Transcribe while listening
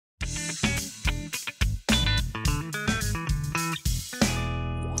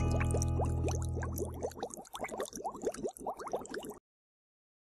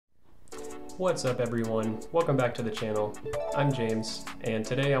What's up everyone? Welcome back to the channel. I'm James, and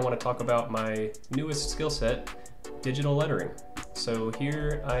today I want to talk about my newest skill set, digital lettering. So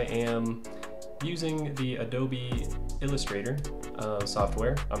here I am using the Adobe Illustrator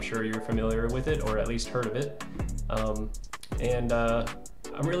software. I'm sure you're familiar with it, or at least heard of it. I'm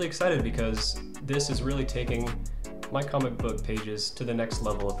really excited because this is really taking my comic book pages to the next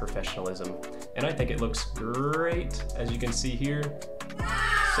level of professionalism. And I think it looks great, as you can see here.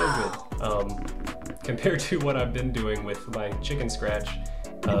 So good. Compared to what I've been doing with my chicken scratch,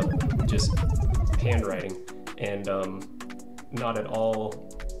 just handwriting, and not at all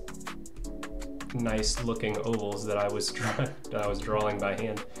nice looking ovals that I was drawing by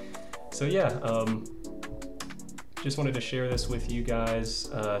hand. So yeah, just wanted to share this with you guys.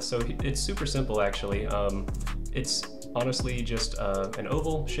 So it's super simple actually. It's honestly just an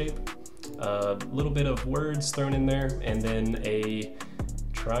oval shape, a little bit of words thrown in there, and then a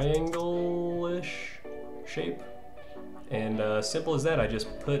triangle-ish shape. And simple as that. I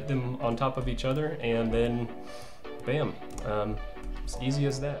just put them on top of each other and then bam. It's easy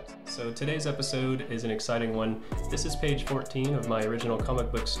as that. So today's episode is an exciting one. This is page 14 of my original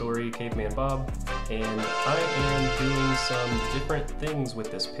comic book story, Caveman Bob, and I am doing some different things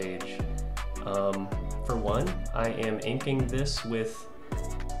with this page. For one, I am inking this with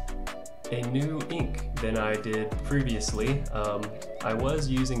a new ink than I did previously. I was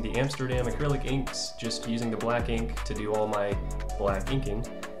using the Amsterdam acrylic inks, just using the black ink to do all my black inking.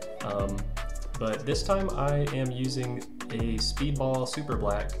 But this time I am using a Speedball Super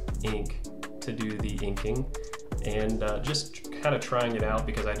Black ink to do the inking, and just kind of trying it out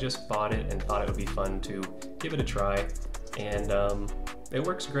because I just bought it and thought it would be fun to give it a try. And it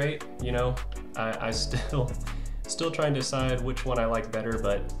works great, you know. I still trying to decide which one I like better,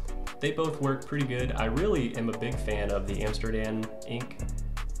 but they both work pretty good. I really am a big fan of the Amsterdam ink.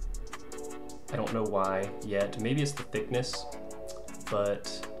 I don't know why yet. Maybe it's the thickness,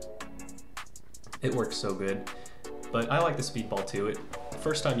 but it works so good. But I like the Speedball too.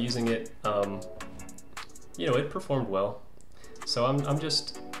 First time using it, you know, it performed well. So I'm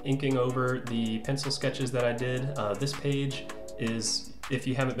just inking over the pencil sketches that I did. This page is, if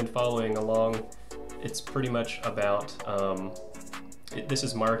you haven't been following along, it's pretty much about, this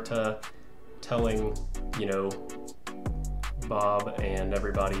is Marta telling, you know, Bob and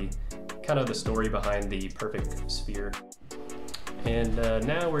everybody kind of the story behind the perfect sphere. And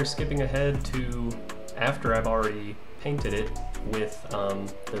now we're skipping ahead to after I've already painted it with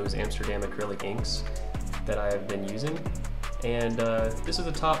those Amsterdam acrylic inks that I've been using. And this is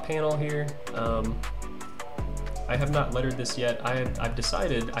the top panel here. I have not lettered this yet. I've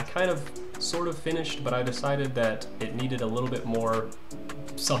decided, I kind of sort of finished, but I decided that it needed a little bit more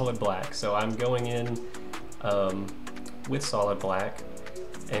solid black. So I'm going in with solid black.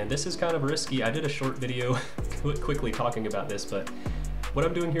 And this is kind of risky. I did a short video quickly talking about this, but what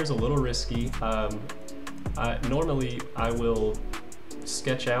I'm doing here is a little risky. Normally I will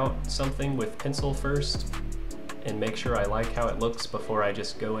sketch out something with pencil first and make sure I like how it looks before I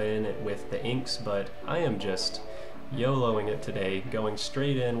just go in with the inks, but I am just YOLOing it today, going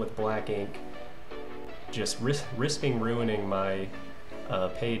straight in with black ink, just risking ruining my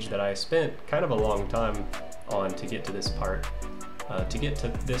page that I spent kind of a long time on to get to this part, to get to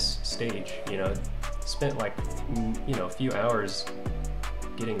this stage, you know, spent like, you know, a few hours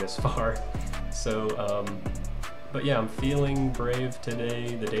getting this far. So, but yeah, I'm feeling brave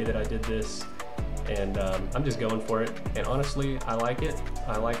today, the day that I did this, and I'm just going for it. And honestly, I like it.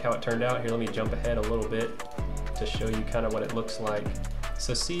 I like how it turned out. Here, let me jump ahead a little bit to show you kind of what it looks like.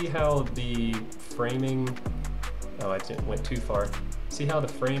 So see how the framing, oh, I went too far. See how the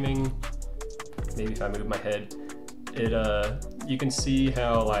framing, maybe if I move my head, it, you can see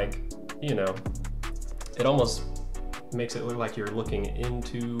how, like, you know, it almost makes it look like you're looking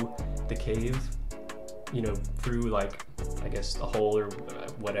into the cave, you know, through, like, I guess a hole or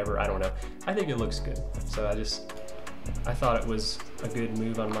whatever, I don't know. I think it looks good. So I thought it was a good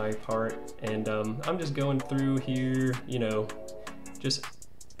move on my part, and I'm just going through here, you know, just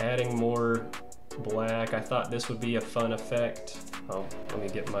adding more black. I thought this would be a fun effect. Oh, let me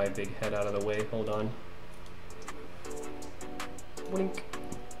get my big head out of the way, hold on. Wink.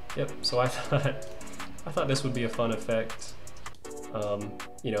 Yep, so I thought this would be a fun effect.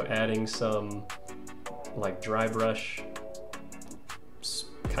 You know, adding some like dry brush,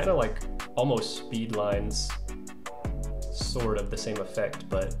 kind of like almost speed lines, sort of the same effect,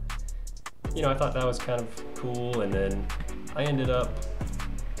 but you know, I thought that was kind of cool. And then I ended up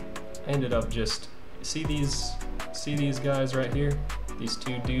just, see these guys right here, these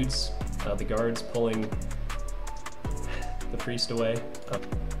two dudes, the guards pulling the priest away.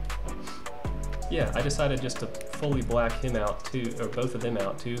 yeah, I decided just to fully black him out too, or both of them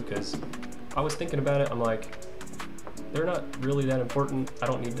out too, because I was thinking about it, I'm like, they're not really that important. I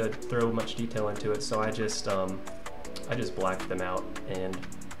don't need to throw much detail into it, so I just blacked them out, and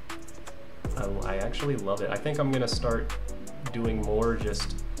I actually love it. I think I'm gonna start doing more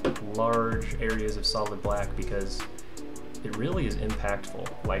just large areas of solid black because it really is impactful,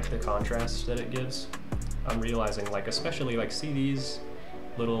 like the contrast that it gives. I'm realizing, like, especially like, see these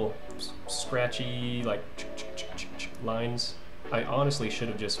little scratchy like lines? I honestly should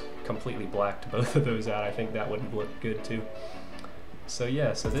have just completely blacked both of those out. I think that would look good too. So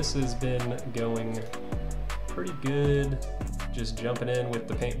yeah, so this has been going pretty good. Just jumping in with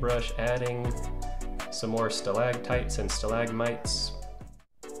the paintbrush, adding some more stalactites and stalagmites.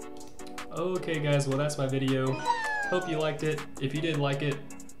 Okay guys, well that's my video. Hope you liked it. If you did like it,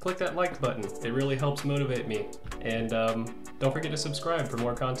 click that like button. It really helps motivate me. And don't forget to subscribe for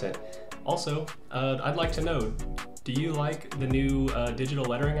more content. Also, I'd like to know, do you like the new digital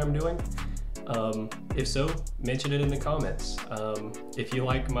lettering I'm doing? If so, mention it in the comments. If you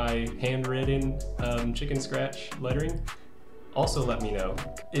like my handwritten chicken scratch lettering, also let me know.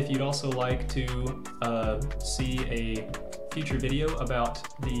 If you'd also like to see a future video about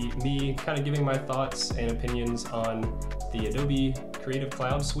me kind of giving my thoughts and opinions on the Adobe Creative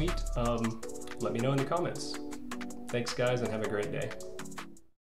Cloud Suite, let me know in the comments. Thanks guys, and have a great day.